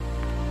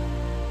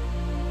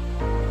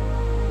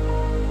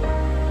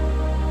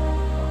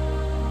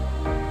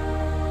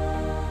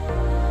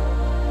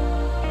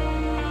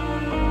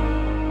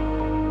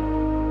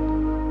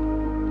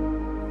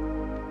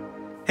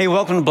Hey,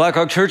 welcome to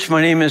Blackhawk Church.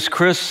 My name is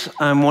Chris.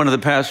 I'm one of the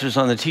pastors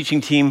on the teaching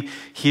team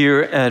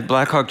here at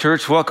Blackhawk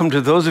Church. Welcome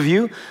to those of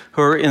you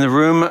who are in the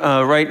room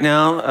right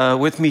now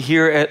with me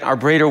here at our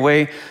Brader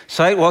Way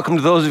site. Welcome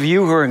to those of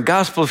you who are in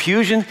Gospel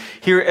Fusion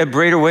here at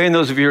Brader Way, and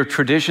those of you who are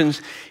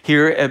traditions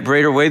here at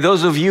Brader Way.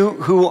 Those of you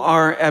who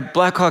are at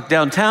Blackhawk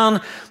Downtown,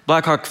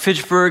 Blackhawk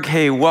Fitchburg,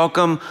 hey,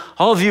 welcome.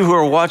 All of you who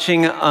are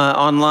watching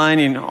online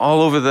and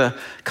all over the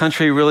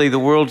country, really the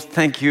world,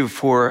 thank you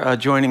for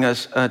joining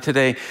us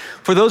today.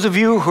 For those of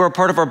you who are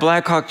part of our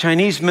Blackhawk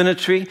Chinese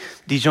ministry,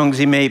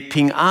 Dijongzime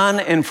Ping An,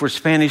 and for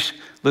Spanish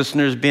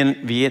listeners,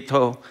 Bien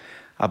Vieto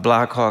a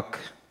Blackhawk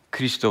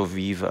Cristo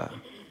Viva.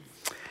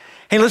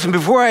 Hey, listen,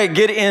 before I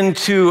get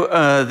into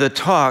the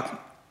talk,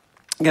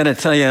 I got to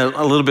tell you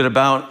a little bit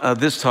about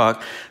this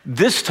talk.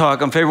 This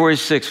talk on February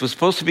 6th was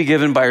supposed to be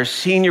given by our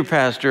senior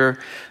pastor,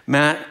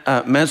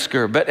 Matt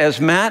Metzger. But as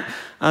Matt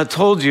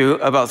told you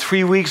about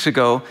 3 weeks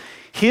ago,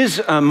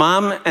 his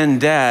mom and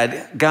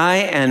dad, Guy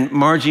and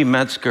Margie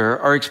Metzger,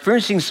 are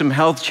experiencing some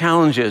health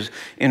challenges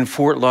in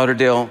Fort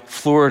Lauderdale,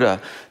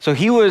 Florida. So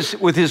he was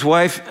with his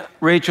wife,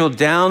 Rachel,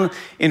 down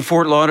in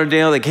Fort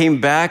Lauderdale. They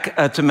came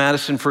back to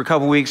Madison for a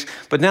couple weeks,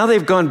 but now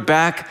they've gone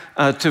back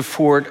to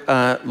Fort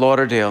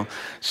Lauderdale.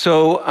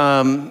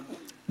 So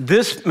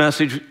this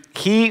message,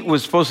 he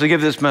was supposed to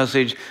give this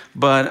message,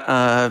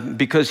 but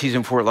because he's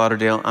in Fort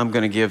Lauderdale, I'm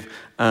going to give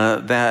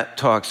that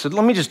talk. So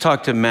let me just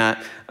talk to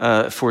Matt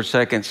for a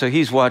second. So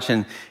he's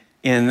watching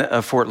in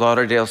Fort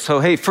Lauderdale.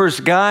 So hey,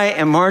 first Guy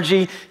and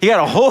Margie, you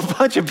got a whole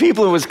bunch of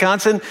people in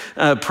Wisconsin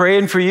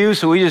praying for you.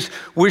 So we just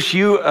wish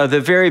you the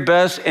very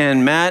best.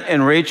 And Matt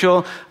and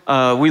Rachel,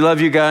 we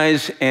love you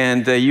guys,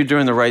 and you're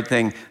doing the right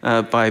thing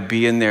by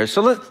being there.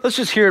 So let's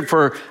just hear it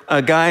for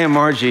Guy and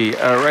Margie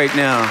right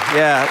now.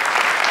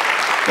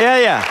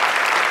 Yeah.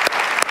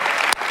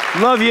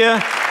 Love you.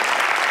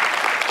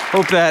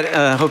 Hope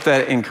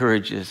that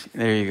encourages.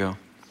 There you go.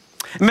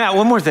 Matt,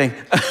 one more thing.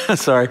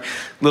 Sorry,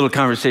 little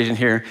conversation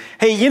here.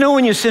 Hey, you know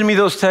when you send me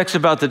those texts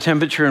about the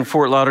temperature in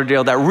Fort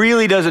Lauderdale, that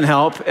really doesn't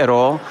help at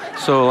all.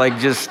 So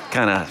just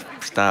kind of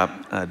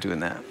stop doing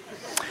that.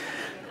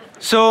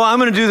 So I'm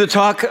going to do the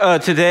talk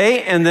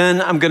today, and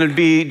then I'm going to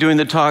be doing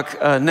the talk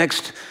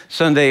next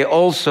Sunday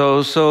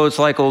also. So it's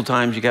like old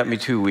times. You got me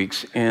 2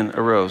 weeks in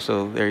a row.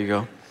 So there you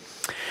go.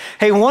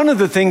 Hey, one of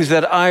the things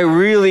that I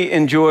really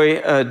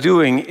enjoy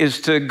doing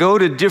is to go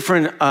to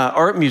different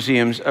art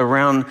museums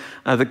around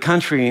the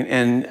country.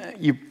 And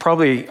you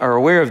probably are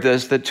aware of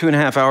this, that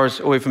 2.5 hours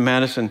away from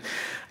Madison,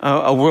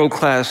 a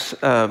world-class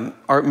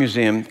art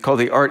museum called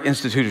the Art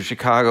Institute of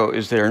Chicago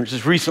is there. And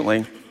just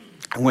recently,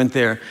 I went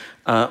there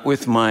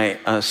with my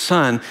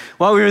son.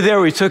 While we were there,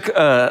 we took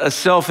a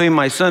selfie,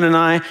 my son and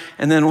I,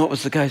 and then what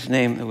was the guy's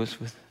name that was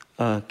with?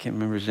 Can't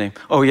remember his name.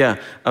 Oh yeah,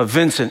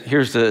 Vincent.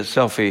 Here's the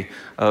selfie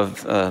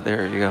of,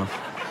 there you go.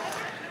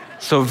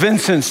 So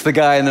Vincent's the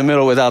guy in the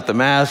middle without the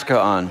mask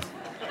on.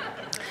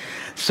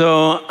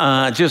 So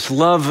just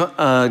love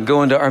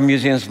going to art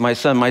museums with my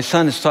son. My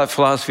son has taught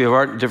philosophy of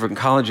art in different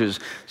colleges,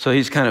 so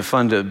he's kind of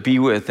fun to be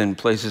with in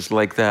places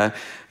like that.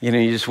 You know,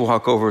 you just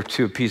walk over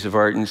to a piece of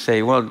art and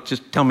say, well,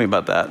 just tell me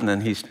about that. And then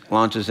he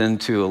launches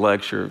into a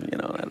lecture. You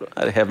know,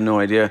 I have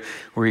no idea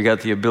where he got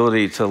the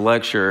ability to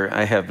lecture.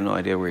 I have no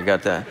idea where he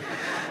got that.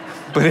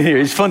 But anyway,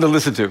 he's fun to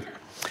listen to.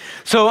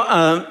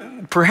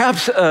 So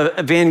perhaps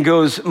Van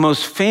Gogh's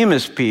most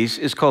famous piece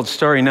is called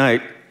Starry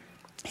Night.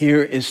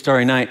 Here is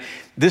Starry Night.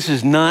 This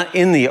is not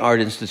in the Art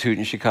Institute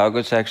in Chicago.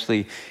 It's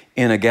actually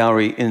in a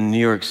gallery in New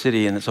York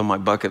City, and it's on my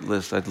bucket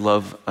list. I'd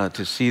love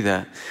to see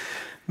that.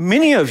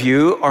 Many of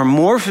you are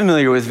more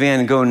familiar with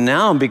Van Gogh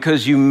now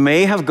because you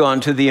may have gone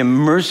to the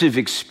immersive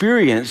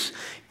experience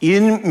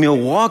in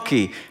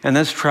Milwaukee, and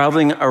that's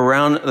traveling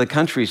around the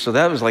country. So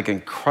that was like an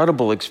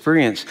incredible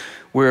experience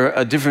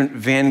where different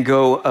Van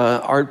Gogh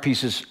art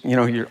pieces, you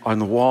know, you're on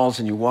the walls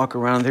and you walk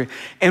around there.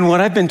 And what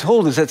I've been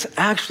told is that's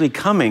actually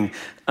coming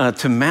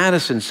to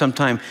Madison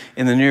sometime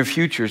in the near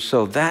future.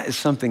 So that is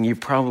something you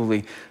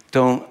probably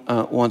don't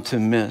want to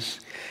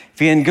miss.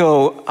 Van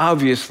Gogh,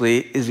 obviously,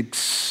 is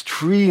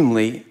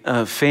extremely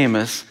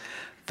famous.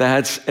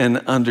 That's an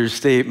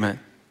understatement.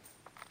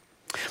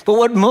 But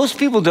what most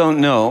people don't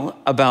know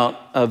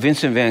about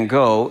Vincent van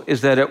Gogh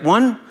is that at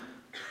one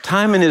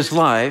time in his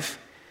life,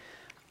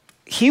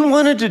 he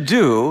wanted to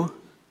do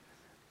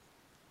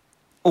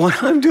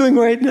what I'm doing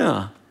right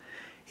now.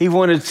 He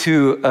wanted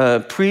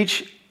to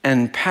preach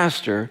and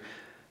pastor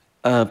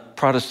a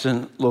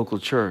Protestant local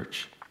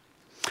church.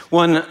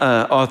 One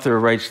author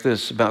writes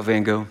this about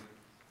Van Gogh.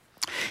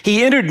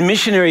 He entered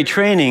missionary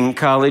training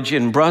college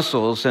in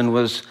Brussels and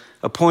was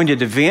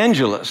appointed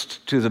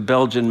evangelist to the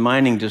Belgian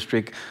mining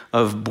district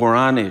of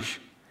Borange.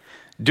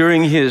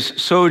 During his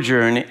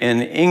sojourn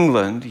in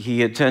England,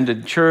 he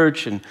attended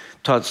church and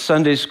taught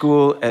Sunday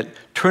school at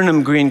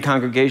Turnham Green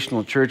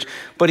Congregational Church,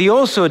 but he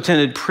also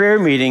attended prayer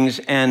meetings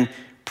and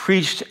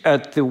preached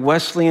at the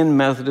Wesleyan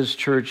Methodist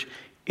Church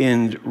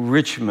in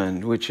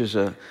Richmond, which is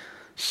a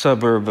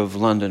suburb of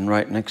London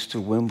right next to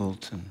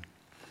Wimbledon.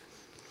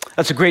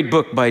 That's a great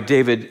book by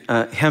David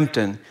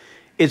Hempton.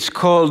 It's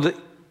called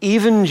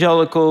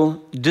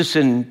Evangelical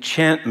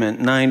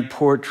Disenchantment, 9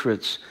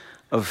 Portraits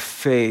of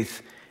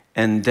Faith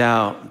and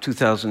Doubt,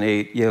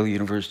 2008, Yale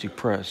University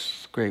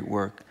Press. Great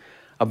work.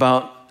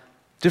 About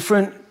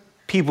different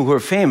people who are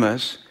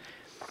famous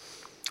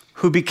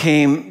who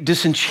became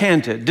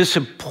disenchanted,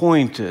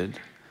 disappointed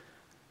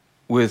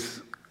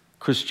with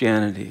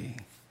Christianity.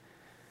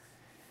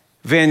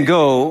 Van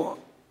Gogh,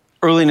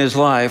 early in his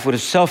life, would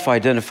have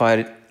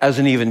self-identified as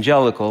an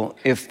evangelical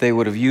if they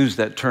would have used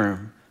that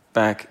term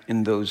back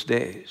in those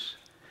days.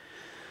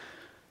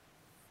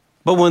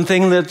 But one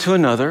thing led to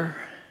another,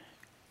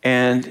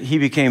 and he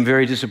became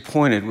very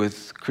disappointed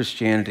with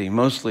Christianity,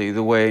 mostly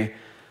the way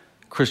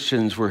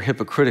Christians were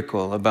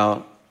hypocritical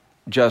about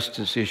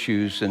justice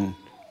issues and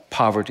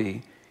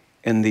poverty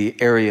in the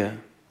area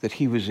that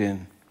he was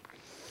in.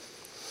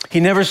 He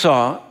never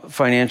saw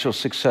financial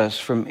success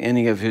from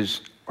any of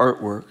his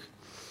artwork,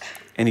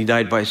 and he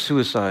died by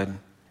suicide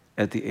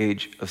at the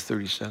age of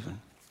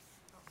 37.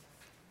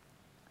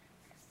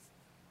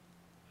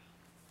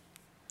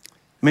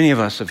 Many of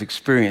us have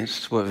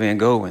experienced what Van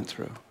Gogh went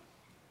through.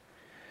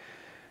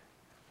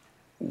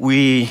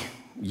 We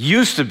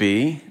used to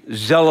be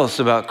zealous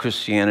about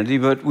Christianity,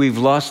 but we've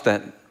lost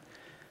that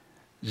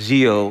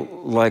zeal.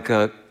 Like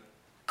a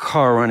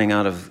car running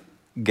out of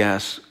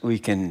gas, we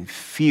can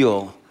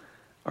feel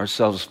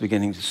ourselves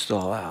beginning to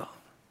stall out.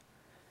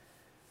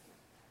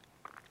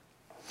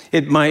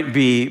 It might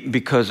be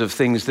because of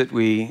things that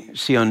we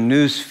see on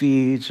news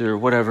feeds or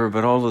whatever,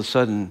 but all of a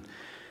sudden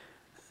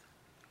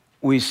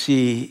we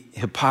see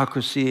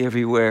hypocrisy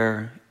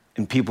everywhere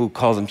in people who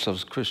call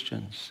themselves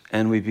Christians,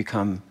 and we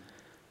become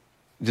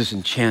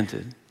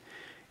disenchanted.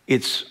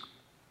 It's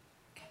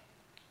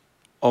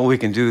all we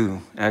can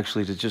do,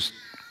 actually, to just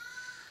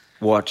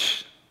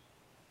watch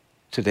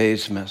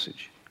today's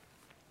message.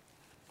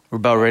 We're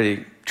about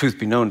ready, truth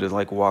be known, to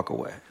walk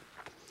away.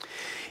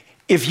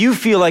 If you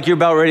feel like you're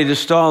about ready to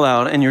stall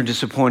out and you're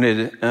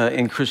disappointed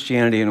in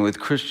Christianity and with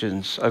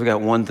Christians, I've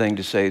got one thing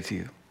to say to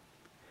you.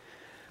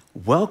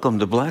 Welcome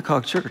to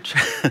Blackhawk Church.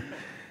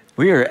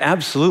 We are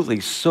absolutely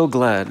so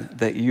glad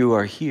that you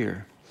are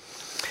here.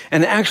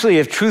 And actually,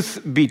 if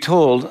truth be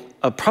told,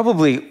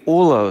 probably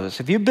all of us,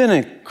 if you've been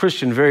a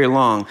Christian very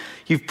long,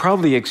 you've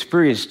probably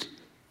experienced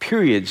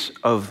periods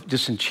of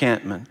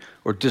disenchantment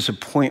or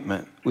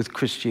disappointment with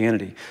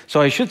Christianity. So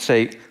I should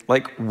say,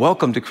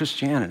 welcome to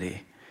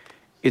Christianity.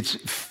 It's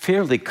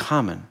fairly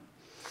common.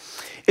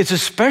 It's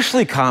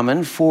especially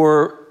common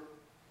for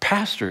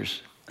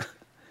pastors.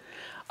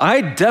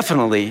 I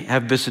definitely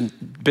have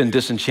been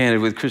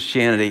disenchanted with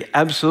Christianity,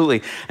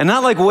 absolutely. And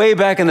not way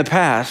back in the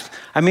past.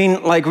 I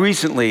mean,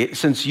 recently,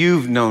 since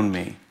you've known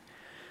me,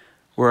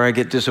 where I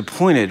get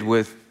disappointed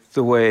with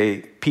the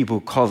way people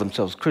who call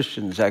themselves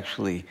Christians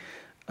actually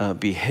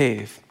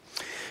behave.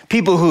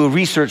 People who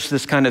research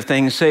this kind of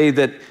thing say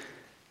that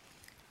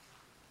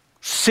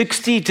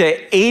 60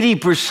 to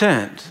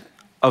 80%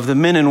 of the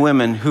men and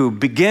women who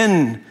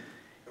begin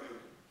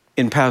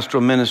in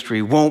pastoral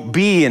ministry won't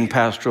be in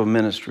pastoral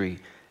ministry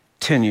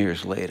 10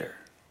 years later.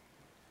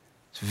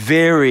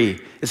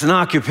 It's an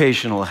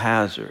occupational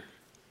hazard.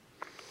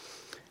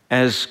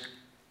 As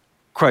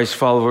Christ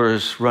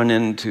followers run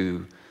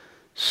into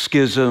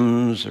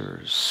schisms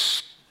or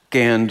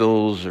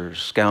scandals or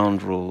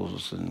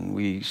scoundrels, and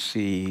we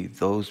see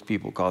those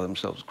people call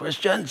themselves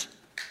Christians.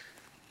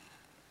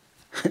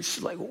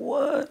 It's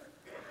what?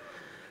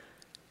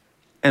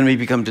 And we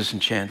become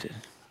disenchanted,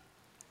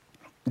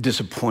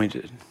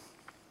 disappointed.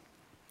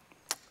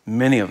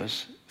 Many of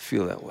us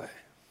feel that way.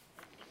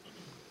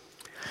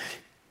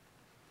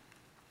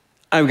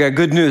 I've got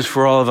good news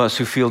for all of us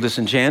who feel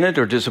disenchanted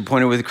or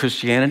disappointed with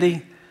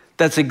Christianity.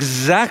 That's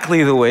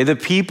exactly the way the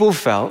people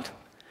felt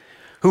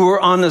who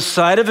were on the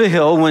side of a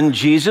hill when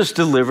Jesus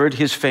delivered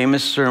his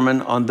famous Sermon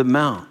on the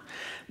Mount.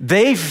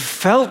 They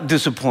felt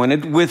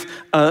disappointed with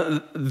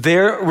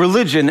their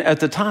religion at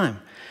the time.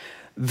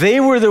 They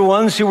were the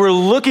ones who were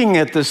looking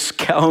at the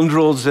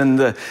scoundrels and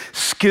the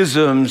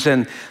schisms,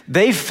 and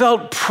they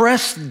felt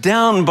pressed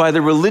down by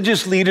the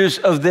religious leaders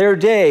of their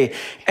day.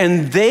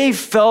 And they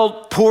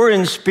felt poor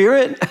in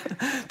spirit.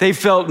 They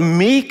felt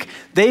meek.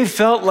 They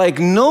felt like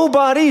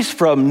nobodies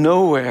from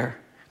nowhere.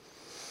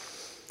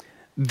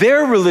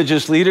 Their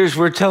religious leaders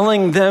were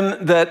telling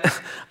them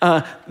that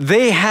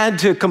they had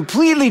to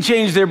completely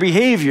change their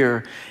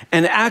behavior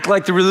and act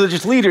like the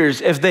religious leaders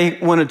if they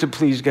wanted to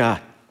please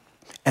God.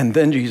 And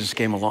then Jesus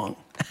came along.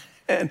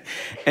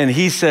 And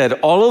he said,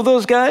 all of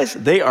those guys,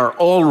 they are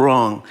all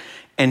wrong.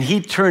 And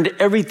he turned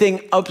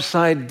everything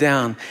upside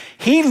down.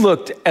 He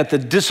looked at the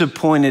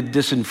disappointed,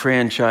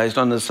 disenfranchised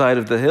on the side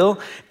of the hill,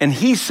 and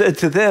he said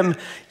to them,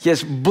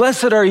 yes,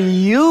 blessed are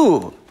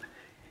you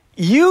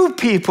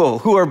people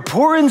who are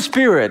poor in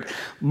spirit.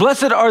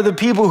 Blessed are the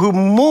people who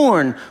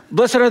mourn.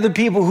 Blessed are the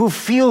people who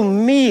feel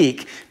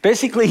meek.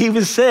 Basically, he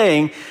was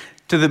saying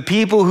to the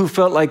people who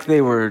felt like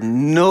they were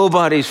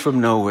nobodies from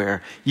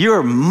nowhere,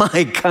 you're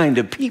my kind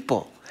of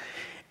people.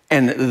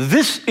 And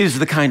this is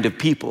the kind of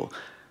people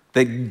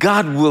that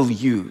God will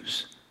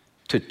use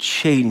to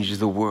change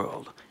the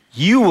world.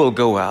 You will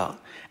go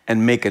out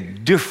and make a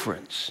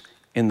difference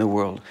in the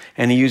world.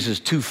 And he uses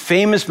two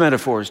famous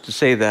metaphors to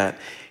say that.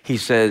 He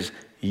says,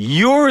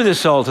 you're the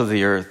salt of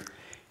the earth,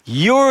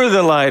 you're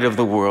the light of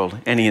the world,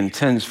 and he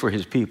intends for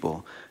his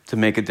people to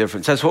make a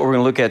difference. That's what we're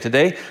going to look at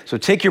today. So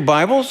take your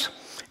Bibles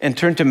and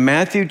turn to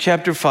Matthew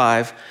chapter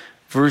 5,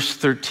 verse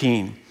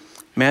 13.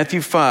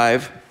 Matthew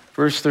 5,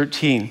 verse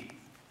 13.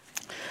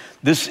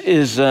 This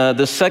is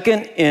the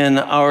second in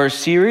our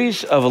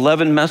series of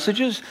 11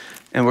 messages,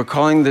 and we're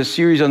calling the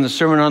series on the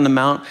Sermon on the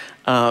Mount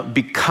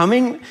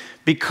Becoming,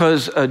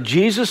 because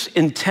Jesus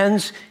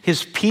intends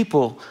his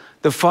people,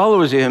 the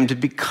followers of him, to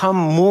become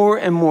more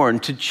and more,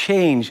 and to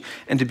change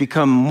and to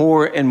become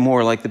more and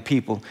more like the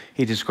people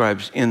he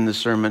describes in the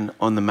Sermon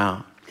on the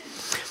Mount.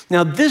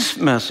 Now, this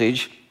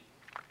message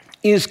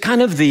is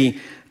kind of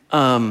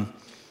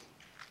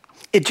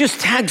it just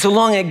tags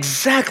along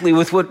exactly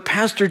with what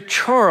Pastor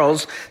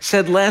Charles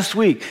said last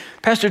week.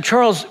 Pastor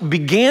Charles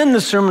began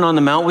the Sermon on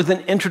the Mount with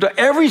an introduction.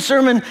 Every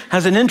sermon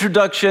has an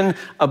introduction,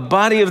 a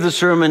body of the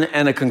sermon,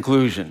 and a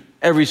conclusion.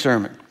 Every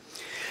sermon.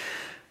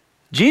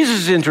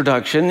 Jesus'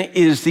 introduction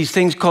is these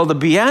things called the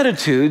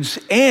Beatitudes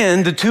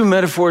and the two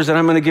metaphors that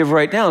I'm going to give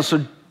right now.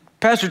 So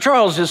Pastor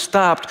Charles just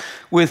stopped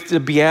with the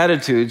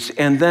Beatitudes,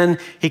 and then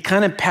he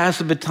kind of passed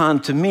the baton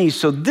to me.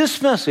 So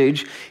this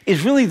message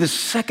is really the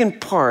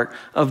second part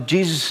of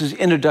Jesus'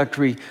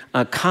 introductory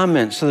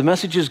comments. So the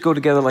messages go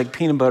together like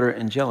peanut butter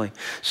and jelly.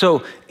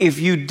 So if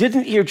you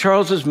didn't hear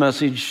Charles's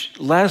message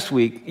last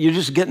week, you're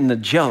just getting the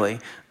jelly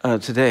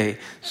today.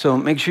 So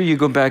make sure you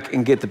go back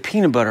and get the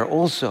peanut butter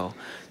also.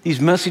 These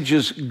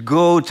messages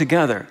go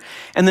together.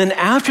 And then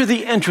after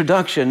the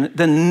introduction,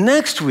 then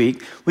next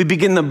week, we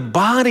begin the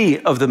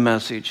body of the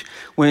message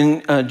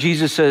when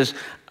Jesus says,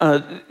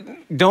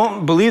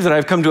 don't believe that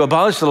I've come to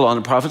abolish the law and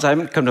the prophets. I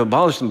haven't come to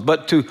abolish them,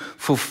 but to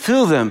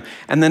fulfill them.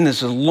 And then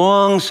there's a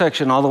long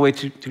section all the way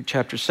to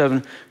chapter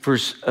 7,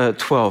 verse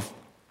 12.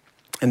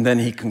 And then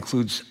he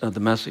concludes the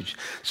message.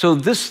 So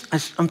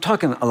I'm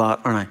talking a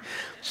lot, aren't I?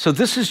 So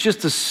this is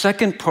just the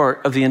second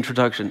part of the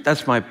introduction.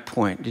 That's my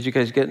point. Did you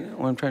guys get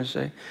what I'm trying to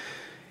say?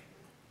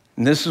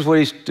 And this is what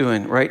he's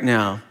doing right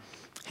now.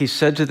 He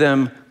said to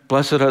them,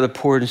 blessed are the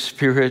poor in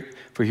spirit,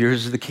 for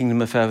yours is the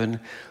kingdom of heaven.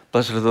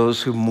 Blessed are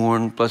those who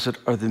mourn. Blessed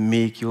are the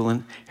meek. You will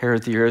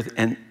inherit the earth.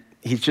 And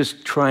he's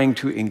just trying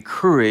to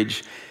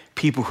encourage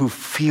people who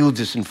feel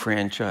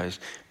disenfranchised,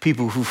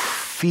 people who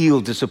feel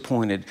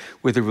disappointed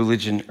with the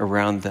religion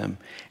around them.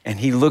 And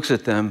he looks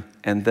at them,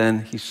 and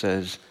then he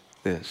says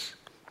this: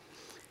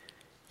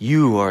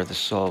 you are the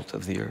salt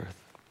of the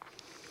earth.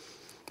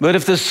 But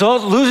if the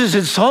salt loses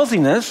its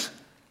saltiness,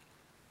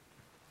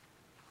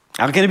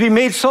 how can it be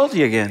made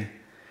salty again?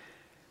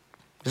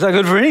 It's not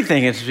good for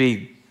anything. It's to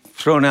be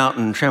thrown out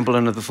and trampled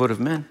under the foot of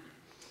men.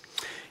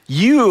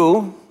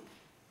 You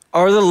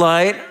are the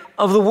light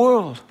of the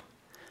world.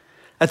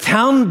 A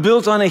town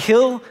built on a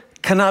hill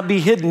cannot be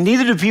hidden.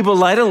 Neither do people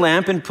light a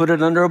lamp and put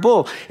it under a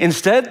bowl.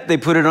 Instead, they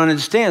put it on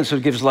its stand so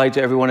it gives light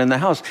to everyone in the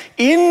house.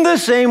 In the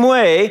same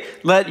way,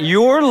 let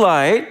your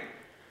light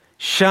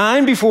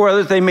shine before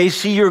others, they may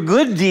see your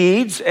good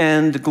deeds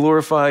and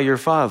glorify your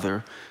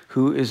Father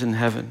who is in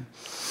heaven.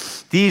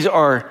 These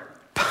are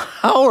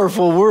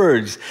powerful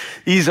words.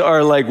 These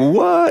are like,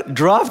 what?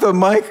 Drop the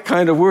mic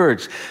kind of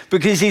words.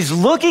 Because he's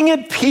looking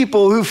at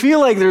people who feel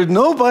like there's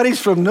nobodies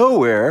from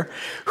nowhere,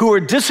 who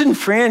are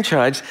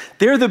disenfranchised.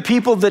 They're the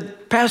people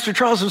that Pastor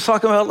Charles was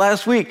talking about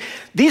last week.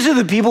 These are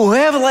the people who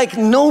have like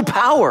no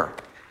power.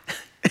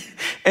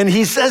 And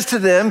he says to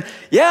them,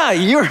 yeah,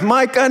 you're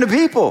my kind of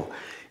people.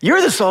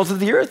 You're the salt of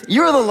the earth.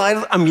 You're the light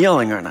of... I'm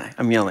yelling, aren't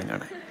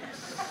I?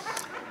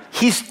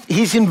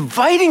 He's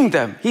inviting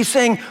them. He's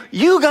saying,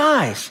 you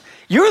guys,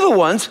 you're the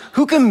ones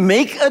who can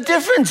make a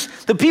difference.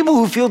 The people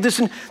who feel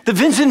the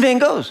Vincent van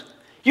Goghs,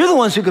 you're the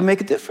ones who can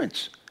make a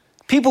difference.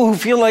 People who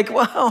feel like,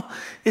 well,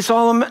 it's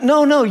all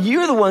no,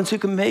 you're the ones who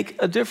can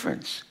make a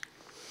difference.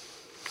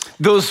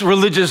 Those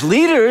religious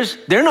leaders,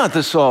 they're not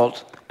the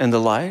salt and the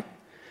light.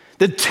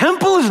 The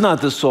temple is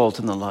not the salt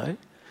and the light.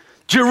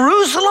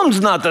 Jerusalem's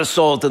not the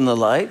salt and the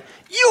light.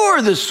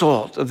 You're the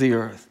salt of the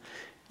earth.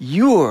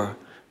 You're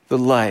the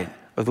light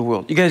of the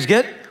world. You guys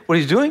get what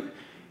he's doing?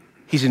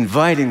 He's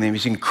inviting them.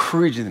 He's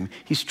encouraging them.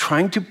 He's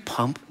trying to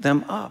pump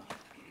them up.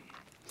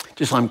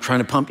 Just like I'm trying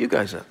to pump you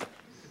guys up.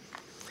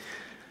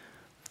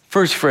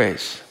 First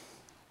phrase,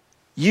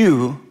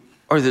 you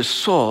are the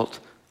salt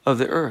of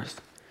the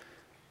earth.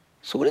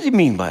 So what does he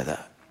mean by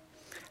that?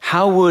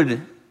 How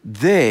would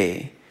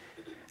they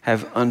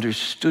have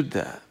understood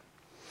that?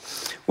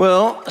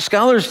 Well,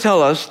 scholars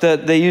tell us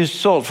that they used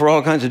salt for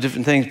all kinds of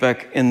different things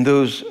back in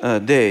those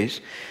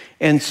days.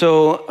 And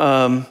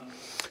so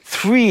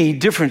three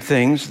different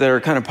things that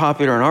are kind of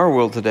popular in our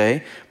world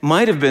today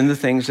might have been the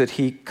things that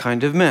he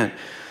kind of meant.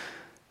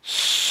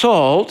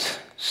 Salt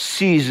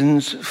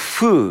seasons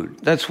food.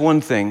 That's one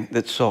thing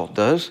that salt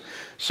does.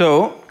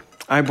 So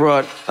I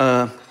brought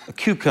a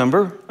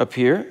cucumber up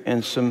here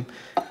and some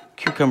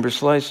cucumber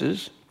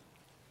slices.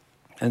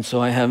 And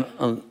so I have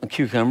a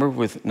cucumber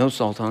with no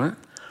salt on it.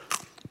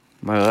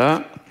 Like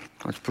that.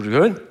 That's pretty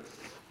good.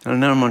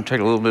 And then I'm going to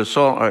take a little bit of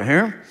salt right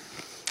here.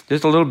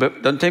 Just a little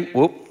bit. Didn't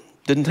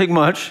take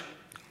much.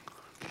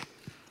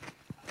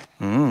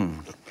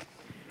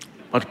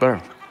 Much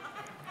better.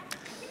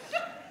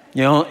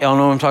 Y'all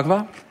know what I'm talking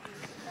about?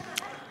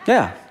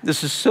 Yeah,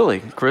 this is silly.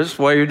 Chris,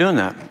 why are you doing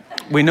that?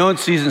 We know it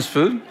seasons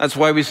food. That's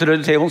why we sit at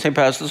the table and say,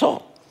 pass the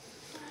salt.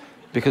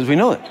 Because we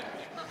know it.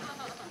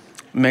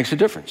 It makes a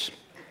difference.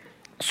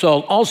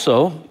 Salt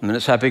also, and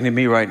it's happening to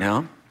me right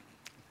now,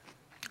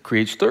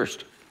 creates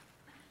thirst.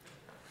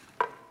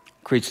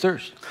 Creates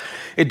thirst.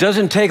 It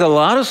doesn't take a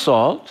lot of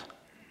salt,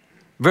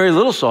 very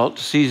little salt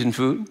to season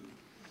food,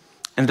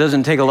 and it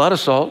doesn't take a lot of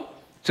salt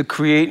to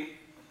create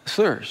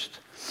thirst.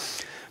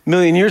 A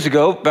million years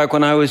ago, back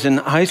when I was in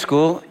high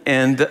school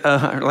and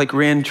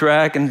ran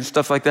track and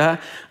stuff like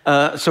that,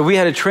 so we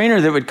had a trainer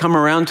that would come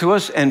around to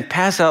us and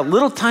pass out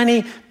little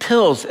tiny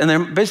pills, and they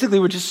basically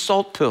were just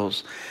salt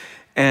pills.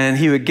 And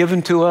he would give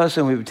them to us,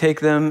 and we would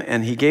take them,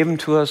 and he gave them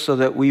to us so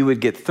that we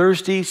would get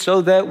thirsty,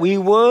 so that we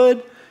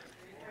would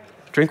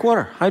drink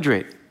water,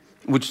 hydrate,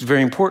 which is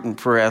very important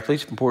for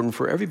athletes, important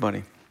for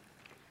everybody.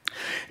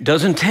 It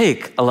doesn't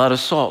take a lot of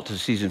salt to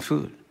season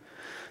food.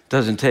 It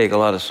doesn't take a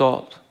lot of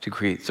salt to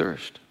create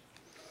thirst.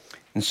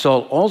 And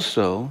salt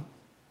also,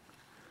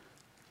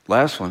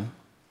 last one,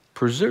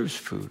 preserves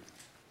food.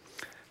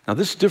 Now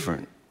this is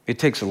different. It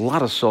takes a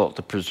lot of salt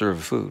to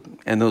preserve food.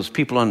 And those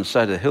people on the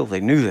side of the hill, they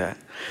knew that.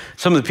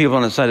 Some of the people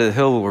on the side of the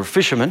hill were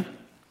fishermen,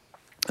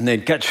 and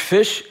they'd catch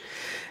fish,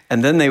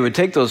 and then they would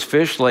take those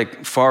fish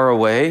far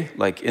away,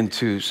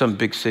 into some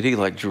big city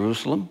like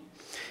Jerusalem,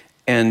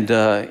 and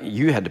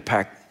you had to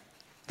pack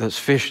those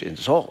fish in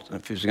salt. And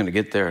if it was going to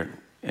get there,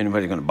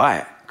 anybody going to buy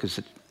it? Because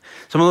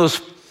some of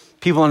those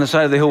people on the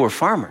side of the hill were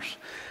farmers.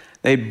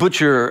 They'd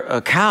butcher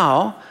a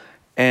cow,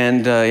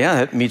 and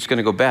that meat's going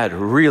to go bad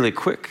really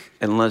quick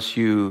unless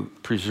you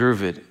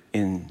preserve it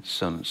in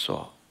some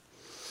salt.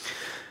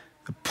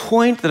 The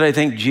point that I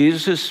think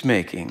Jesus is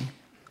making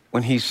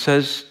when he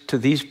says to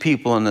these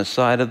people on the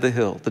side of the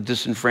hill, the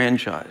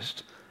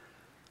disenfranchised,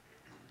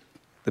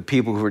 the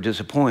people who are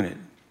disappointed,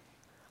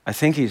 I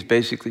think he's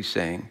basically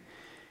saying,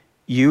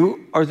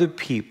 you are the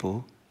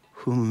people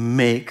who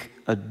make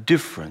a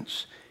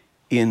difference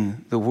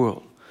in the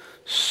world.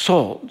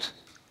 Salt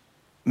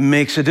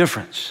makes a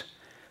difference.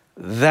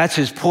 That's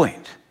his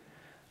point.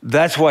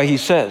 That's why he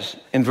says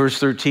in verse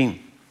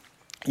 13,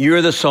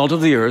 you're the salt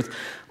of the earth,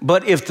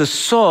 but if the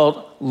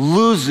salt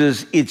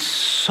loses its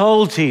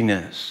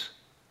saltiness,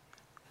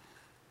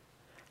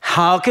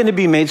 how can it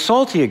be made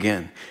salty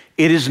again?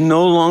 It is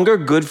no longer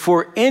good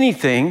for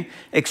anything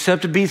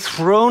except to be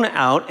thrown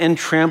out and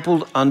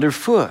trampled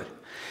underfoot.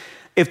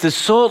 If the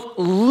salt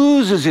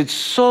loses its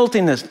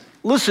saltiness,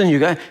 listen, you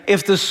guys,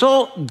 if the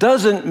salt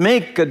doesn't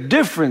make a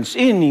difference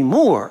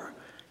anymore,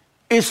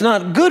 it's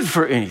not good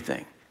for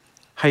anything.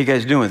 How you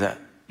guys doing with that?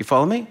 You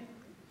follow me?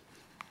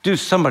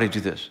 Somebody do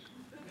this.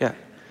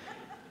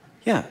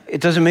 Yeah, it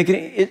doesn't make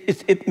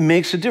it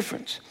makes a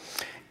difference.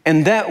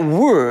 And that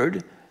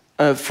word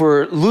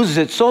for loses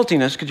its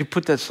saltiness, could you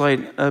put that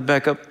slide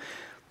back up?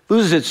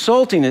 Loses its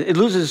saltiness, it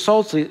loses its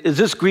saltiness, is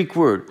this Greek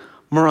word,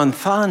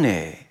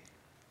 moranthane.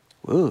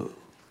 Whoa.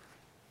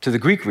 To the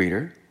Greek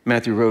reader,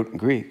 Matthew wrote in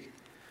Greek.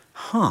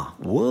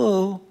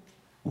 Whoa,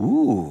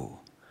 ooh.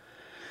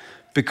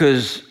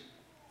 Because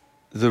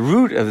the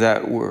root of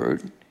that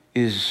word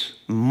is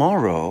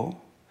moro,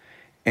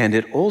 and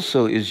it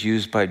also is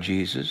used by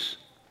Jesus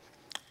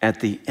at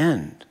the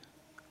end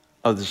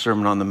of the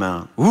Sermon on the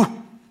Mount.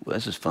 Ooh,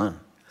 this is fun.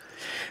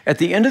 At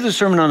the end of the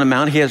Sermon on the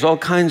Mount, he has all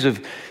kinds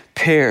of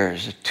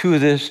pairs, two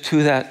of this, two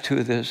of that, two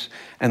of this.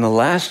 And the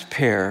last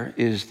pair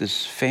is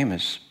this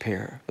famous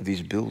pair of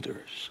these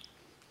builders.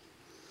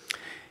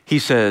 He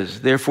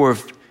says, therefore,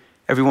 if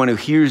everyone who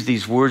hears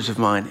these words of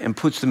mine and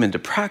puts them into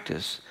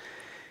practice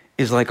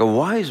is like a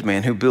wise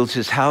man who builds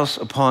his house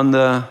upon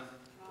the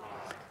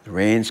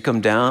rains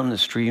come down, the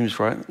streams,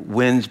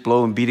 winds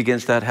blow and beat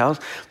against that house.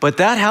 But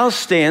that house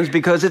stands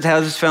because it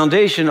has its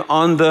foundation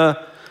on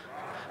the...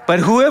 But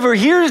whoever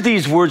hears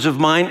these words of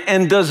mine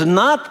and does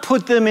not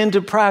put them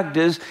into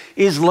practice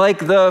is like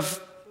the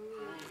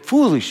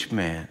foolish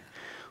man.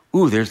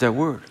 Ooh, there's that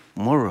word,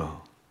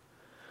 moro,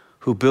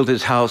 who built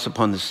his house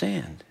upon the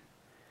sand.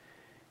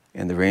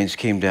 And the rains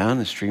came down,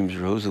 the streams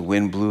rose, the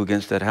wind blew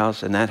against that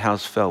house, and that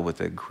house fell with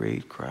a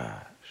great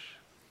crash.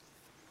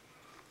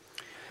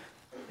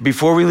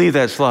 Before we leave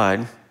that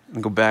slide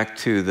and go back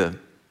to the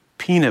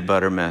peanut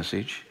butter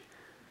message,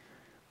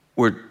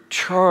 where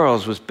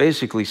Charles was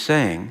basically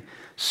saying,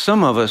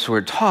 some of us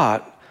were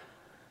taught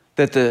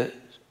that the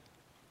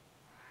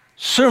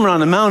Sermon on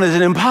the Mount is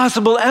an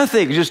impossible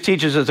ethic. It just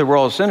teaches us that we're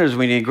all sinners and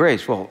we need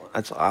grace. Well,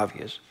 that's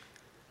obvious.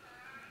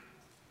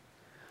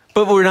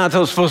 But we're not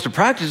supposed to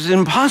practice an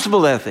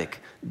impossible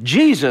ethic.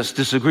 Jesus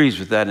disagrees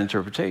with that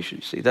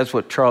interpretation. See, that's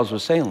what Charles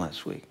was saying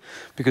last week.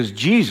 Because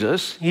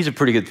Jesus, he's a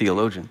pretty good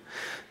theologian.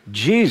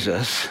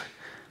 Jesus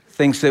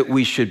thinks that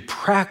we should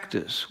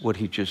practice what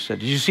he just said.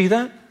 Did you see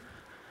that?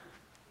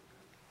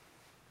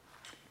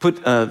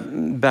 Put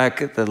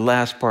back at the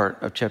last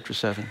part of chapter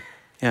 7.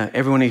 Yeah,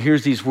 everyone who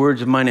hears these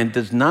words of mine and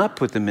does not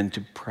put them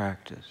into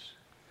practice.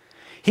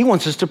 He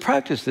wants us to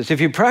practice this. If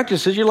you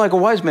practice it, you're like a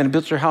wise man who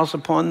builds your house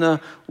upon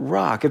the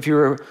rock. If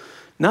you're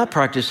not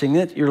practicing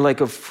it, you're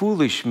like a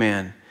foolish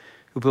man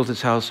who built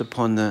his house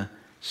upon the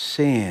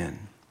sand.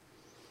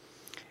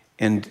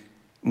 And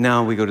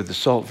now we go to the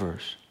salt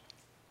verse.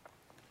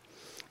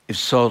 If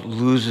salt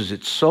loses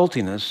its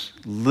saltiness,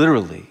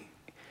 literally,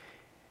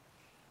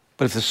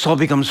 but if the salt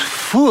becomes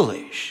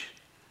foolish,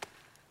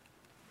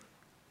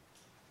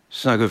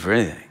 it's not good for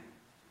anything.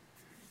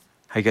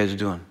 How you guys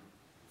doing?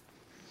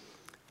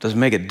 Doesn't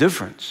make a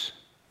difference.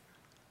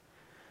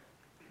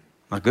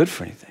 Not good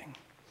for anything.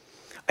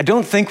 I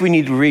don't think we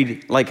need to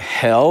read like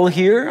hell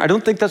here. I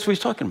don't think that's what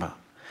he's talking about.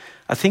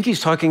 I think he's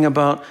talking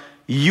about,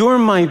 you're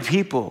my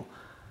people.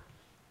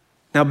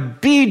 Now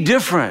be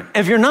different.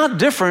 If you're not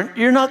different,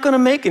 you're not going to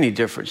make any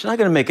difference. You're not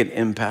going to make an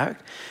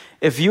impact.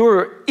 If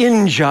you're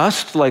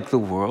unjust like the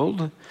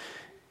world,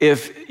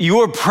 if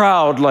you're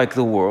proud like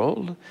the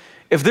world,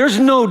 if there's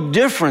no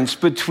difference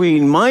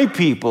between my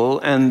people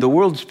and the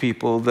world's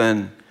people,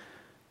 then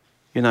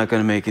you're not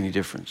going to make any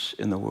difference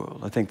in the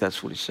world. I think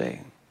that's what he's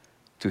saying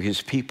to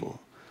his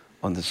people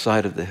on the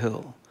side of the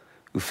hill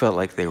who felt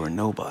like they were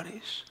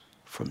nobodies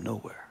from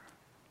nowhere.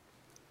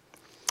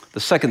 The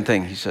second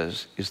thing he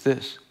says is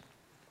this: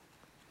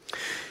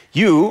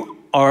 you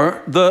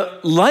are the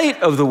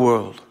light of the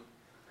world.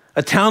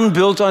 A town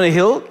built on a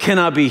hill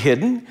cannot be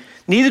hidden.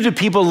 Neither do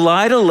people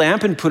light a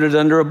lamp and put it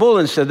under a bowl.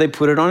 Instead, they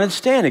put it on its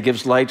stand. It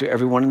gives light to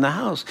everyone in the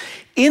house.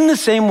 In the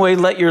same way,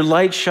 let your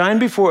light shine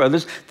before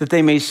others, that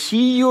they may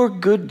see your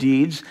good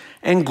deeds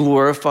and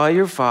glorify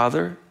your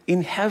Father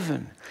in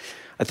heaven.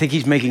 I think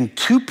he's making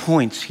 2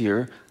 points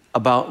here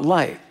about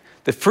light.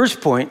 The first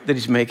point that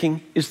he's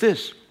making is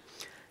this: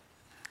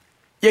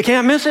 you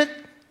can't miss it.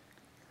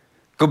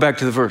 Go back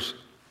to the verse.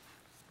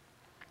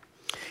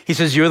 He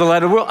says, you're the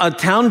light of the world. A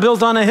town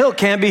built on a hill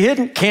can't be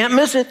hidden, can't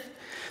miss it.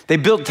 They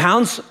built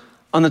towns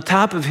on the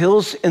top of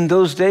hills in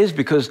those days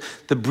because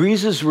the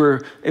breezes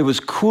it was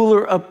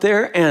cooler up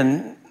there,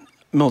 and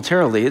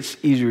militarily it's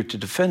easier to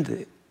defend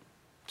the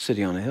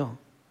city on a hill.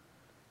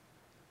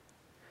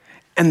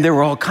 And there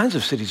were all kinds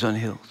of cities on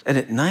hills. And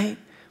at night,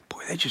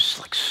 boy, they just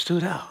like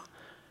stood out.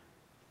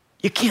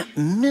 You can't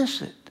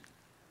miss it.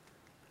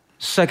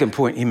 Second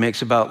point he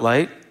makes about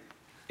light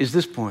is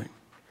this point: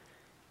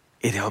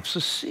 it helps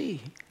us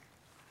see.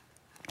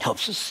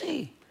 Helps us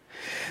see.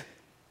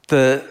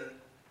 The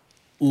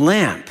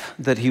lamp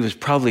that he was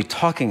probably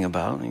talking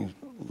about, you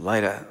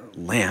light a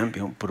lamp,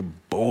 you don't put a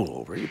bowl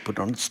over it, you put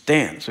it on a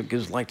stand so it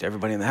gives light to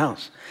everybody in the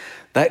house.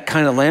 That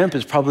kind of lamp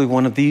is probably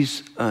one of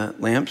these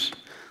lamps,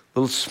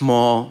 little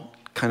small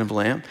kind of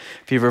lamp.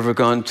 If you've ever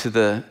gone to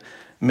the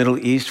Middle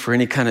East for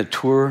any kind of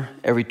tour,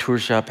 every tour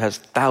shop has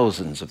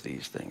thousands of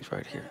these things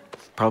right here.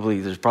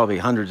 There's probably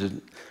hundreds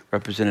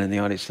represented in the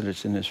audience that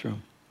is in this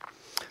room.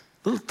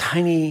 Little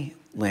tiny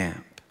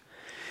lamp.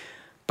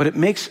 But it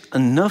makes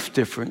enough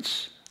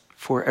difference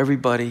for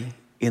everybody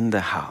in the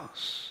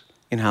house,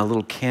 in how a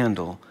little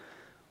candle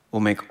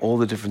will make all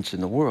the difference in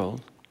the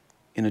world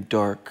in a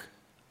dark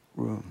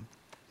room.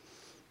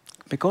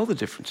 Make all the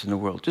difference in the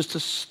world, just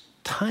a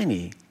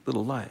tiny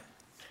little light.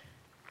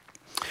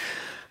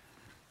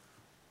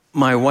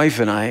 My wife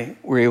and I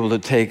were able to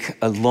take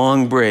a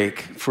long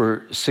break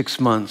for 6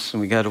 months,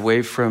 and we got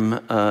away from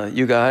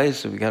you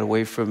guys, and we got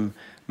away from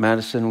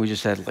Madison. We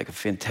just had like a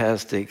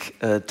fantastic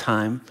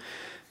time.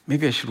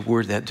 Maybe I should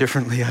word that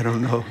differently, I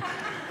don't know.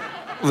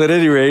 But at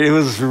any rate, it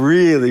was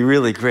really,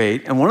 really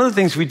great. And one of the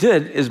things we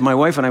did is my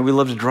wife and I, we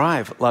love to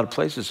drive a lot of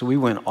places. So we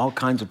went all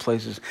kinds of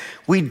places.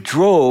 We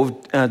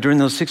drove during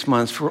those 6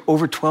 months for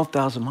over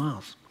 12,000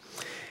 miles.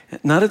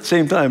 Not at the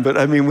same time, but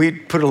I mean, we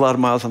put a lot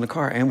of miles on the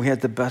car and we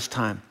had the best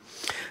time.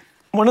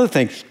 One of the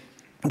things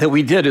that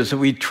we did is that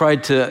we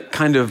tried to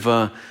kind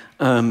of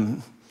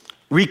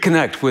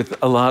reconnect with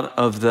a lot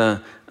of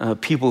the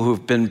people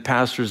who've been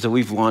pastors that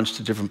we've launched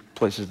to different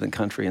places in the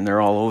country, and they're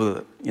all over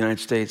the United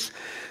States.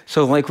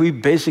 So like we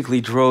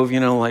basically drove,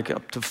 like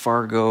up to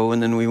Fargo,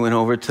 and then we went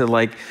over to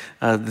like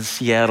the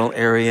Seattle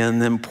area,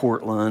 and then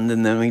Portland,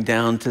 and then we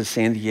down to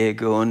San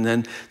Diego, and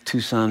then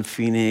Tucson,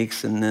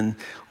 Phoenix, and then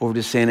over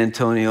to San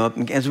Antonio.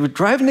 And as we're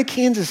driving to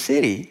Kansas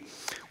City,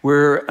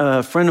 where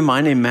a friend of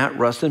mine named Matt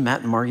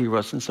and Margie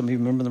Rustin, some of you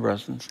remember the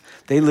Rustins,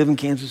 they live in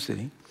Kansas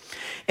City.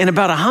 And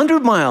about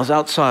 100 miles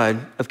outside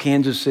of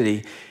Kansas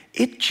City,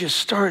 it just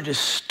started to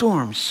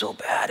storm so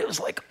bad. It was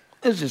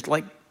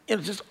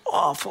just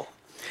awful.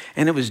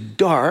 And it was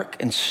dark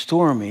and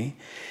stormy.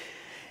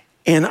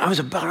 And I was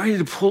about ready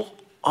to pull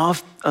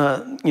off,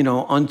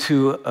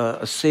 onto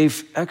a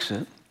safe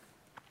exit.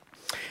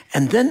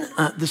 And then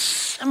the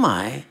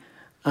semi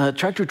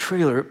tractor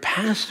trailer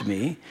passed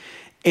me.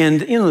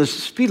 And, the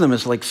speed limit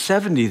is like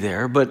 70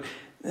 there. But,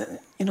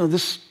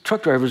 this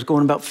truck driver was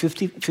going about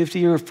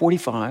 50 or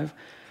 45.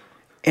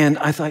 And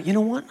I thought, you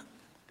know what?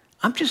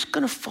 I'm just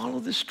going to follow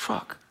this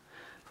truck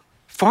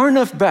far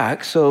enough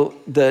back so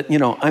that,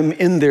 I'm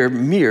in their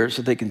mirror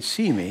so they can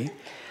see me.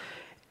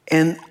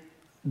 And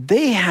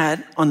they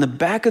had on the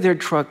back of their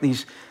truck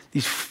these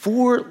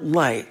 4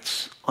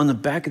 lights on the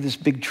back of this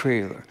big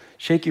trailer.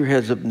 Shake your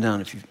heads up and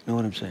down if you know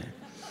what I'm saying.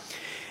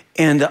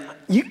 And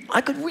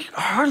I could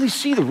hardly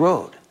see the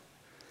road,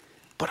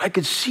 but I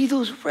could see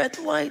those red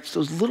lights,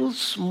 those little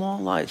small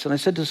lights. And I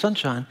said to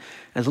Sunshine,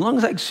 as long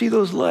as I can see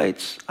those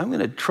lights, I'm going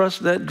to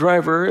trust that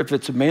driver, if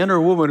it's a man or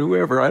a woman,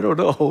 whoever, I don't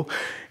know.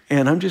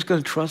 And I'm just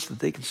going to trust that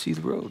they can see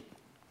the road.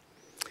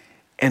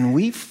 And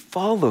we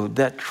followed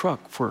that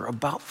truck for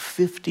about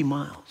 50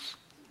 miles,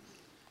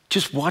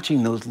 just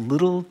watching those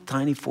little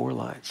tiny 4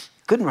 lights.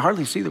 Couldn't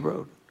hardly see the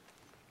road.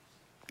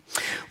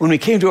 When we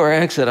came to our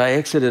exit, I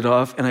exited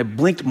off and I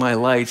blinked my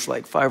lights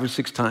like 5 or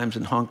 6 times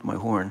and honked my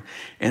horn.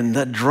 And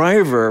the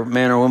driver,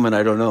 man or woman,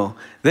 I don't know,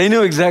 they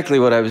knew exactly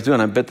what I was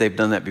doing. I bet they've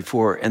done that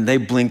before. And they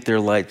blinked their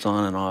lights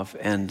on and off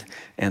and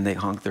they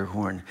honked their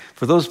horn.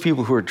 For those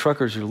people who are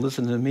truckers who are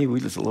listening to me, we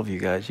just love you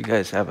guys. You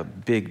guys have a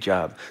big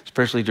job,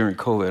 especially during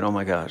COVID. Oh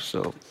my gosh.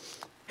 So,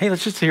 hey,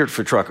 let's just hear it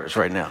for truckers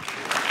right now.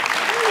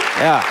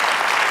 Yeah.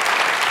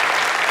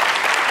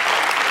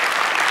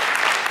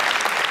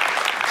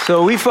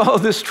 So we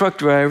followed this truck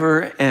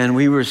driver, and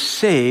we were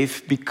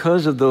safe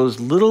because of those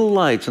little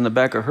lights on the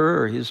back of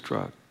her or his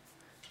truck.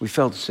 We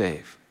felt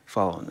safe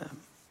following them.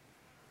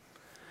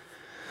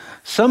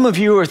 Some of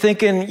you are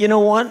thinking, you know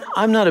what?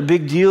 I'm not a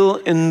big deal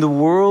in the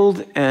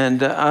world,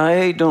 and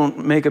I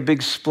don't make a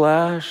big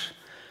splash,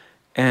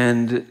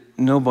 and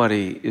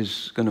nobody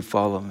is going to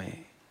follow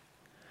me.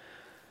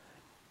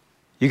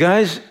 You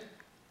guys,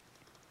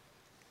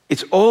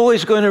 it's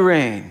always going to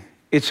rain.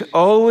 It's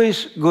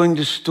always going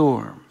to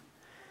storm.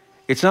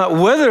 It's not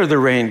whether the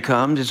rain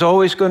comes, it's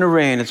always going to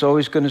rain, it's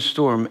always going to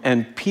storm,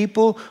 and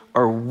people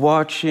are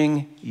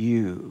watching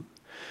you.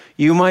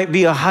 You might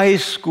be a high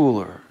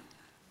schooler,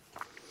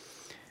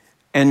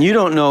 and you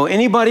don't know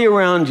anybody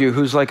around you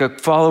who's like a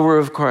follower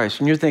of Christ,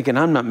 and you're thinking,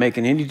 I'm not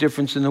making any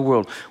difference in the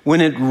world. When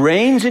it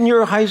rains in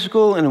your high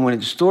school and when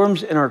it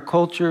storms in our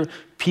culture,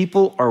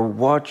 people are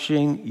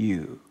watching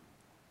you.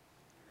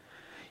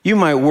 You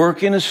might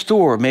work in a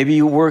store. Maybe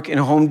you work in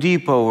Home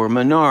Depot or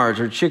Menards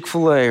or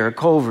Chick-fil-A or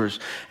Culver's,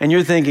 and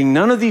you're thinking,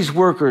 none of these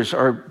workers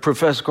are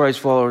professed Christ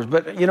followers.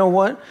 But you know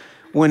what?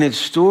 When it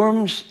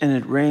storms and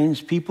it rains,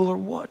 people are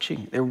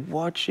watching. They're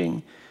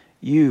watching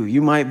you.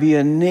 You might be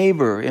a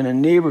neighbor in a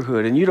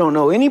neighborhood, and you don't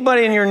know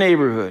anybody in your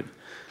neighborhood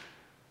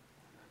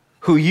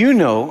who you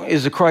know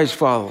is a Christ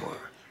follower.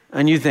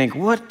 And you think,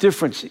 what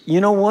difference? You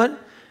know what?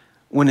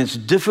 When it's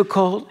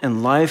difficult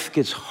and life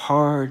gets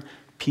hard,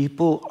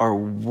 people are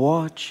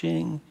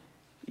watching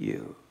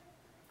you.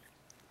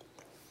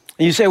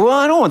 And you say, well,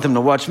 I don't want them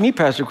to watch me,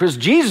 Pastor Chris.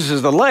 Jesus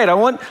is the light. I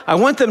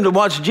want them to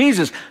watch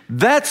Jesus.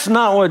 That's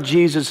not what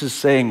Jesus is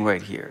saying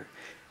right here.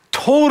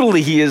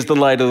 Totally, he is the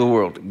light of the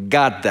world.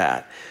 Got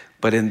that.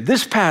 But in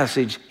this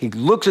passage, he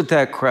looks at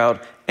that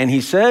crowd and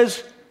he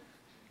says,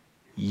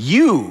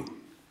 you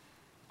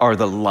are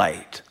the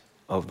light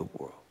of the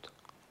world.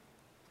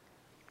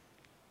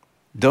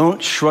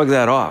 Don't shrug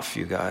that off,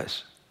 you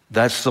guys.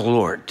 That's the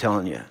Lord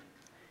telling you.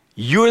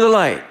 You're the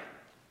light.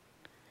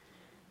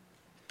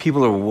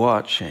 People are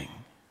watching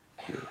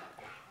you.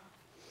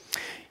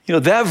 You know,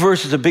 that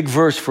verse is a big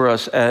verse for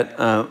us at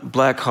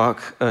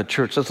Blackhawk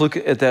Church. Let's look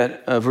at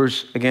that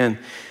verse again.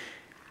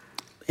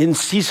 He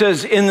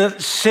says, in the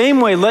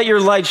same way, let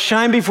your light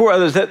shine before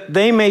others, that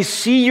they may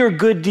see your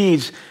good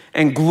deeds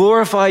and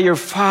glorify your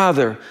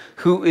Father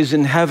who is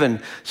in heaven.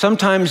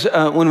 Sometimes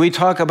when we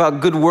talk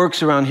about good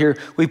works around here,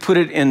 we put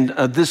it in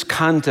this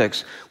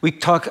context. We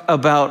talk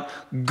about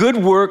good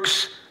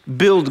works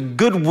build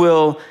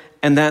goodwill,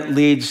 and that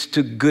leads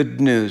to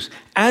good news.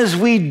 As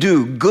we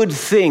do good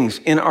things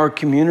in our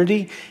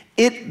community,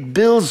 it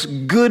builds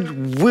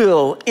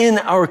goodwill in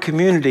our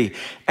community,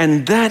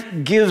 and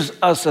that gives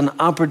us an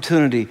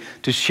opportunity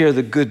to share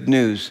the good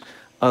news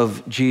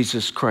of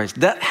Jesus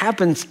Christ. That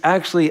happens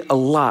actually a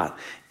lot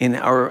in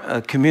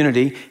our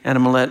community, and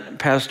I'm going to let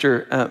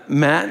Pastor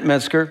Matt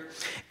Metzger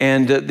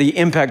and the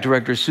Impact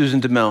Director, Susan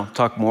DeMel,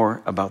 talk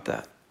more about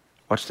that.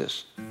 Watch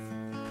this.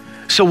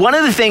 So one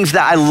of the things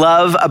that I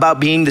love about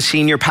being the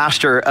senior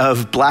pastor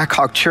of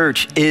Blackhawk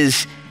Church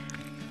is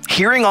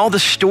hearing all the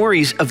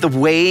stories of the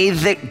way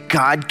that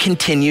God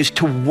continues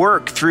to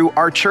work through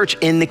our church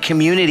in the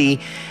community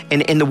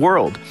and in the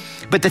world.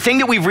 But the thing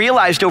that we've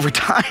realized over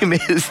time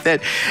is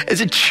that as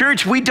a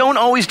church, we don't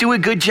always do a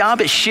good job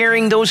at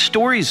sharing those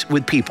stories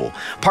with people.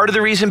 Part of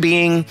the reason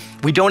being,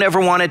 we don't ever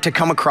want it to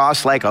come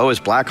across like, oh, as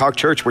Blackhawk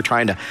Church, we're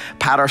trying to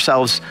pat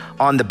ourselves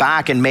on the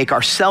back and make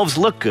ourselves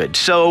look good.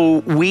 So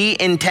we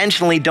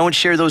intentionally don't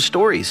share those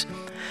stories.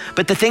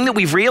 But the thing that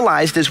we've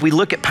realized as we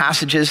look at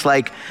passages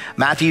like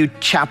Matthew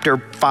chapter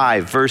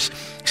 5, verse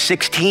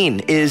 16,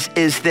 is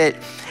that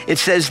it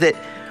says that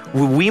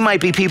we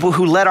might be people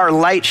who let our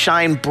light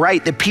shine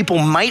bright, that people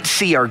might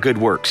see our good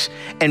works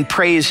and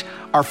praise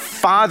our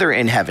Father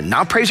in heaven.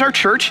 Not praise our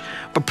church,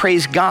 but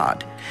praise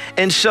God.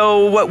 And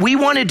so what we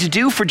wanted to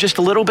do for just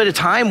a little bit of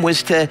time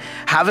was to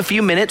have a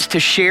few minutes to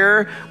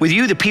share with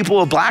you, the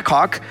people of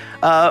Blackhawk,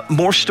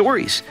 more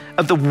stories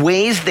of the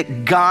ways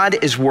that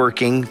God is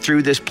working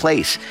through this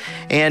place.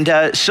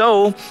 And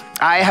so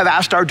I have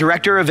asked our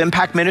director of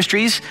Impact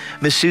Ministries,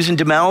 Ms. Susan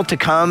DeMel, to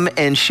come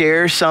and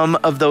share some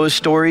of those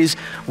stories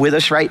with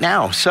us right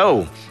now.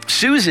 So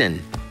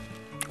Susan,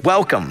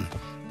 welcome.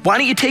 Why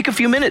don't you take a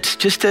few minutes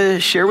just to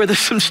share with us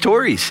some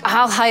stories?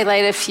 I'll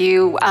highlight a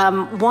few.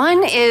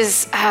 One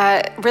is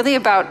really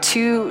about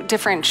two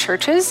different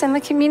churches in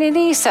the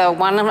community. So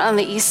one on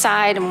the east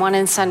side and one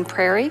in Sun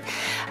Prairie.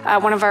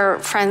 One of our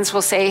friends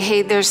will say,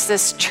 hey, there's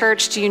this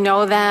church, do you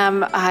know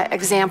them?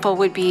 Example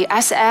would be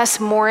SS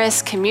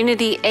Morris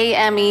Community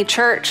AME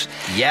Church,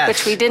 yes,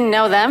 which we didn't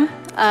know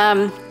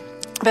them.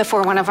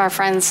 Before one of our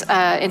friends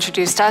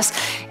introduced us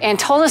and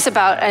told us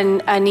about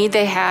a need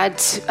they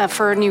had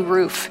for a new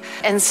roof.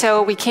 And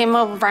so we came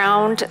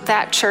around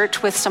that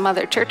church with some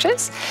other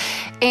churches,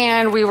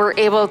 and we were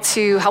able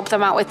to help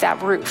them out with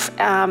that roof.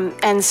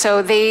 And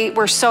so they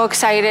were so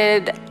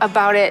excited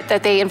about it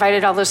that they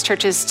invited all those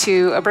churches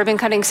to a ribbon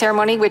cutting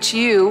ceremony, which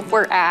you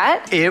were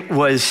at. It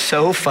was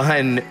so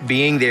fun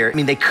being there. I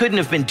mean, they couldn't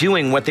have been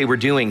doing what they were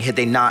doing had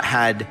they not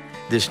had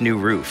this new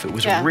roof. It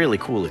was a really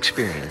cool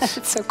experience.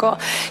 It's so cool.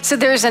 So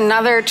there's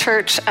another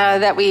church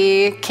that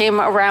we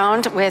came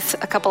around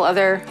with a couple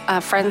other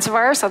friends of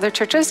ours, other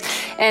churches,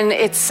 and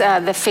it's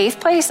the Faith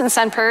Place in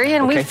Sun Prairie,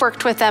 and we've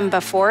worked with them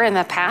before in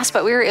the past,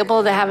 but we were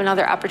able to have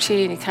another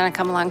opportunity to kind of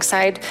come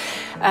alongside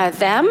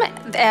them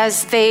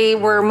as they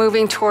were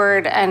moving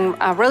toward and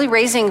really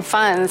raising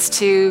funds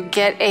to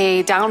get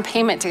a down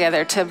payment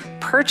together to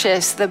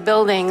purchase the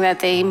building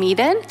that they meet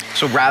in.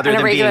 So rather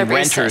than being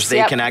renters,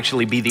 they can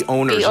actually be the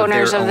owners of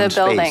their own the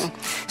building.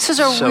 Space.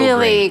 So it's a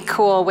really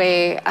cool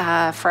way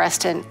for us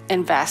to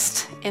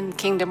invest in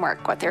kingdom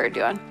work, what they were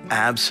doing.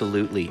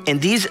 Absolutely.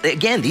 And these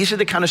are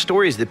the kind of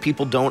stories that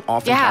people don't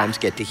oftentimes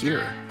get to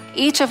hear.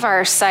 Each of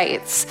our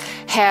sites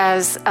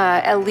has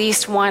at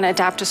least one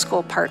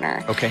Adopt-a-School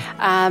partner. Okay.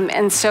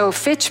 And so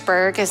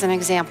Fitchburg, as an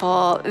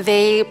example,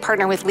 they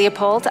partner with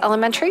Leopold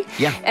Elementary.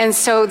 Yeah. And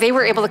so they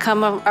were able to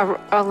come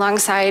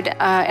alongside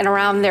and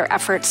around their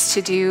efforts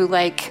to do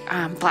like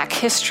Black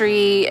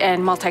history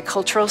and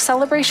multicultural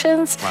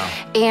celebrations. Wow.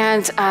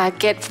 And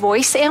get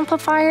voice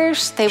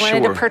amplifiers. They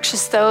wanted to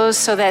purchase those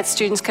so that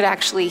students could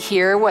actually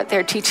hear what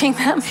they're teaching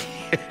them.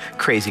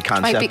 Crazy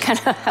concept. Might be kind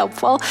of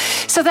helpful.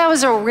 So that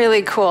was a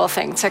really cool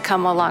thing to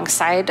come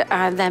alongside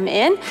them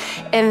in.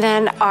 And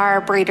then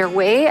our Brader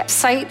Way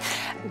site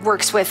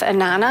works with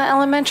Anana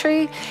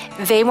Elementary.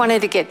 They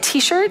wanted to get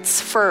t-shirts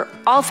for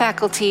all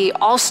faculty,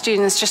 all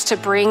students, just to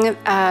bring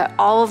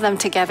all of them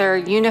together,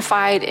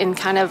 unified in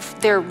kind of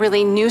their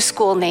really new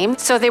school name.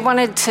 So they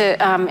wanted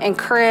to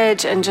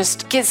encourage and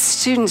just get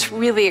students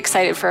really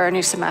excited for our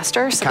new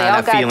semester. So they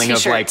all got feeling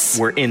t-shirts. Of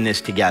like, we're in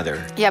this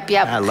together. Yep.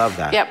 I love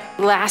that. Yep.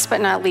 Last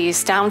but not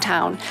least,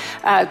 downtown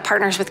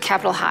partners with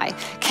Capitol High.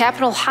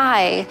 Capitol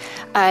High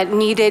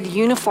needed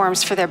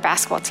uniforms for their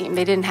basketball team.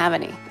 They didn't have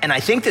any. And I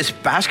think this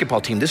basketball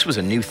team, this was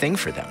a new thing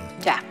for them.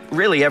 Yeah.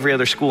 Really, every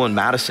other school in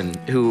Madison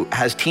who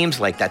has teams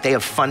like that, they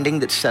have funding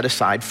that's set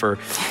aside for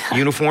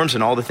uniforms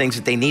and all the things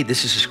that they need.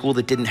 This is a school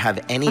that didn't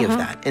have any of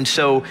that. And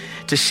so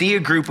to see a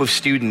group of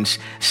students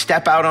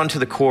step out onto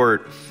the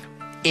court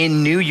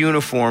in new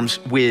uniforms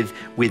with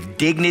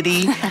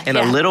dignity and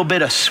a little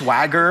bit of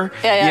swagger,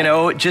 you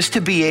know, just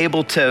to be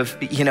able to,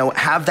 you know,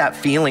 have that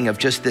feeling of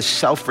just this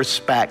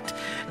self-respect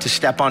to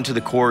step onto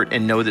the court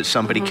and know that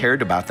somebody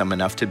cared about them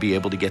enough to be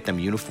able to get them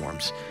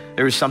uniforms.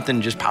 There was something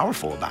just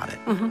powerful about it.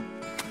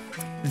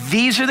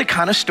 These are the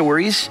kind of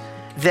stories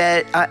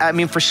that, I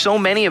mean, for so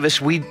many of us,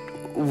 we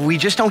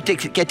just don't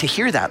get to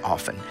hear that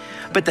often.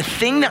 But the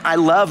thing that I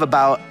love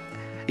about,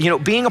 you know,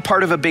 being a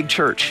part of a big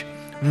church,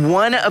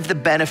 one of the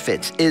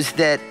benefits is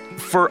that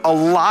for a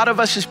lot of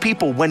us as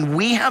people, when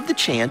we have the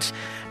chance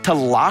to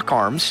lock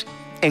arms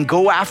and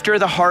go after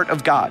the heart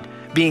of God,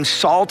 being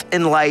salt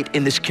and light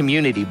in this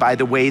community by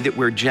the way that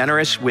we're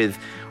generous with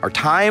our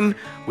time,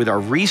 with our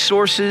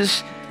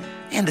resources,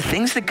 and the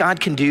things that God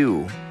can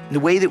do, the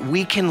way that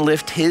we can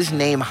lift his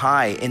name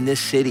high in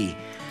this city,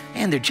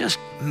 and they're just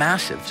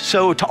massive.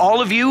 So to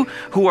all of you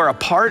who are a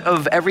part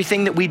of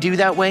everything that we do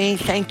that way,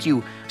 thank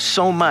you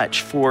so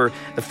much for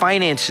the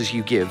finances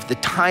you give, the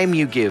time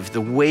you give,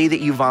 the way that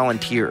you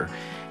volunteer.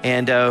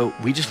 And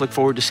we just look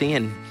forward to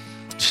seeing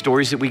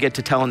stories that we get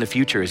to tell in the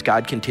future as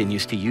God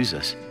continues to use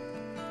us.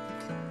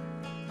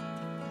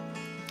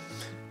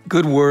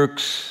 Good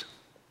works,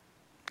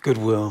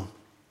 goodwill,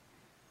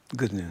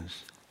 good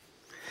news.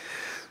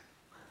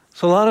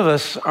 So a lot of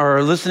us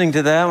are listening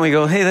to that and we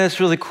go, hey, that's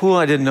really cool.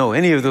 I didn't know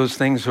any of those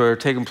things were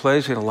taking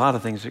place. We had a lot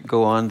of things that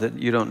go on that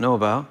you don't know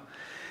about.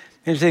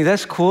 And you think,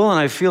 that's cool, and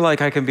I feel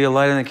like I can be a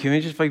light in the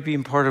community just by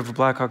being part of a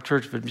Blackhawk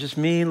church, but just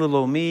me, little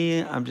old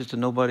me, I'm just a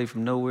nobody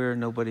from nowhere,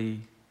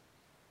 nobody.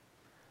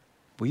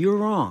 Well, you're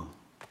wrong.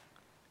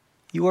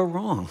 You are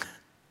wrong.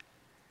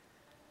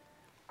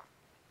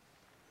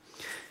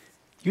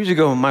 Years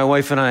ago, my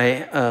wife and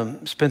I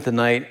spent the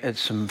night at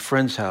some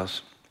friend's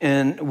house,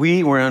 and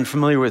we were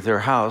unfamiliar with their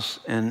house.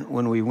 And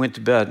when we went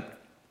to bed,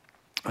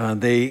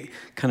 they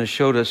kind of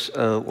showed us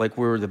like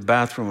where the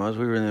bathroom was.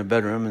 We were in a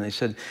bedroom, and they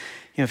said,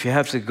 if you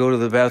have to go to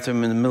the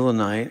bathroom in the middle of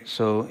the night,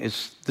 so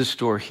it's this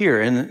door here.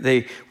 And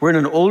they were in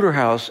an older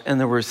house, and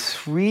there were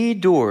 3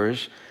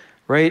 doors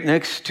right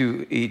next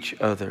to each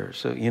other.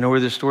 So you know where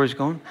this story is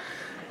going?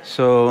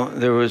 So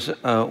there was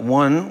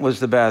one was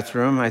the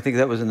bathroom. I think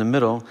that was in the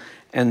middle.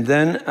 And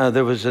then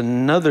there was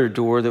another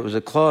door that was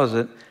a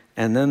closet.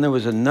 And then there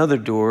was another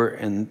door,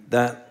 and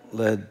that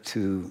led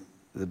to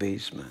the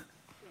basement.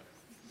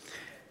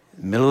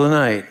 Middle of the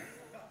night,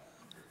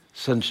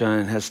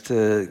 Sunshine has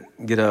to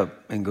get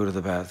up and go to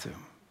the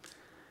bathroom.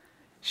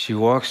 She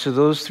walks to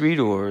those 3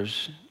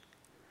 doors.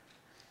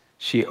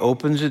 She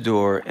opens the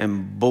door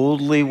and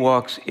boldly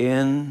walks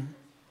in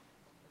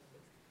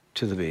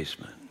to the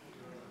basement.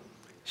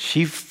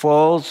 She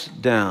falls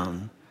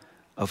down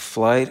a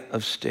flight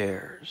of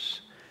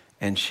stairs,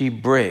 and she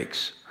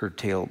breaks her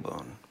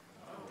tailbone.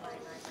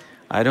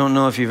 I don't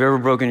know if you've ever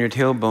broken your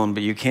tailbone,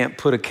 but you can't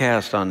put a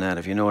cast on that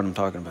if you know what I'm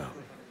talking about.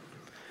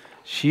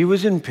 She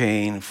was in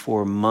pain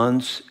for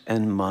months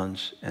and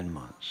months and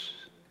months.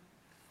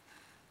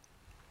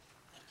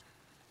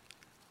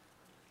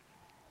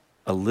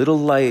 A little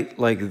light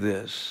like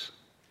this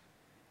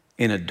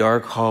in a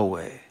dark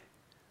hallway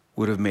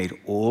would have made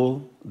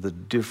all the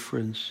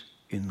difference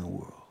in the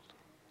world.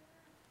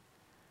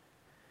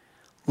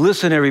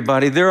 Listen,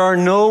 everybody, there are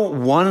no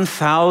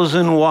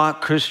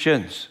 1,000-watt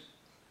Christians.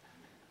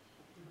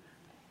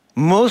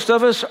 Most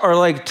of us are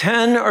like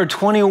 10 or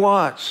 20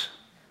 watts.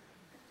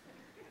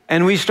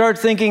 And we start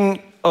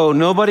thinking, oh,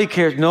 nobody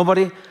cares,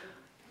 nobody.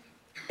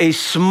 A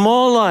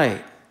small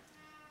light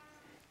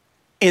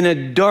in a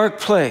dark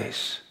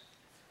place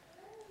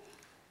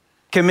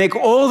can make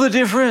all the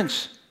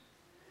difference.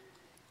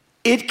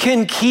 It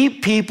can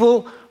keep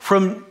people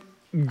from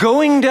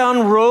going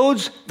down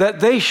roads that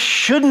they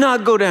should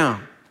not go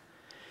down.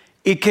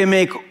 It can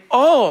make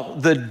all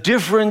the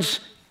difference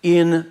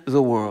in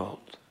the world.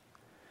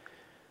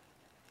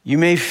 You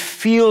may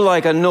feel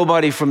like a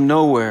nobody from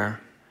nowhere,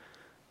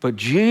 but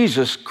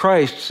Jesus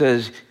Christ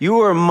says,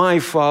 you are my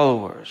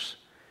followers.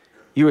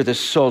 You are the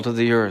salt of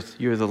the earth.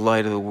 You are the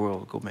light of the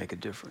world. Go make a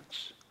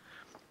difference.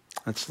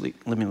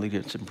 Let me lead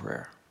us in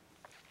prayer.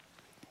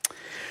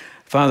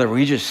 Father,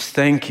 we just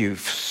thank you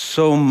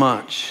so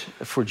much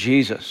for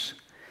Jesus.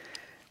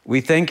 We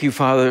thank you,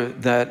 Father,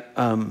 that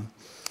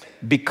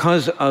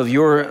because of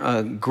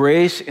your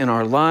grace in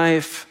our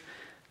life,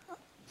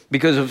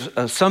 because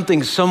of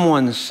something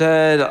someone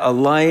said, a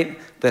light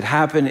that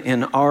happened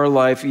in our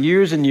life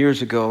years and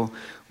years ago,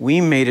 we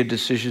made a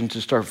decision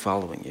to start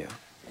following you.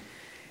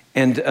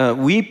 And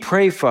we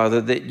pray,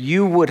 Father, that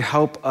you would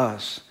help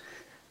us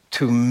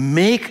to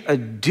make a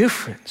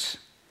difference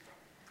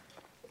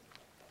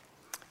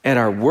at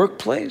our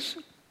workplace,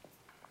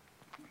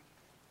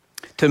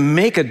 to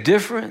make a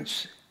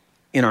difference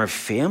in our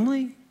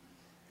family,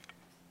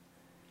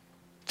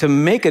 to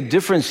make a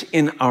difference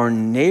in our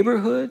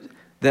neighborhood,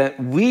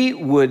 that we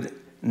would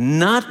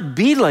not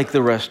be like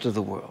the rest of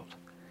the world,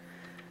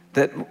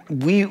 that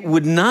we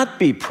would not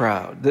be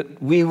proud,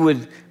 that we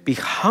would be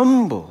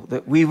humble,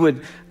 that we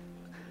would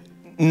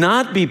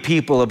not be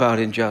people about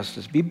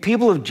injustice, be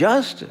people of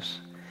justice.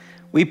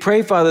 We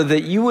pray, Father,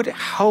 that you would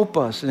help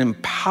us and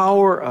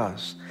empower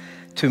us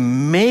to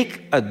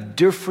make a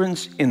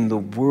difference in the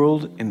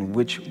world in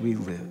which we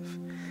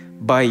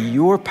live by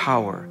your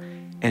power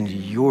and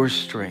your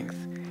strength,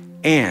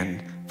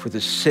 and for the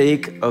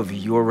sake of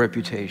your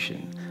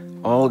reputation.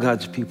 All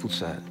God's people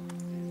said,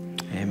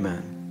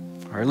 amen.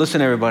 All right,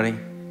 listen, everybody.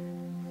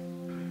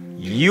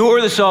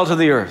 You're the salt of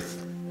the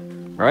earth,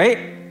 right?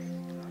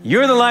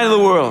 You're the light of the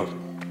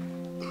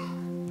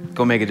world.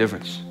 Go make a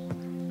difference.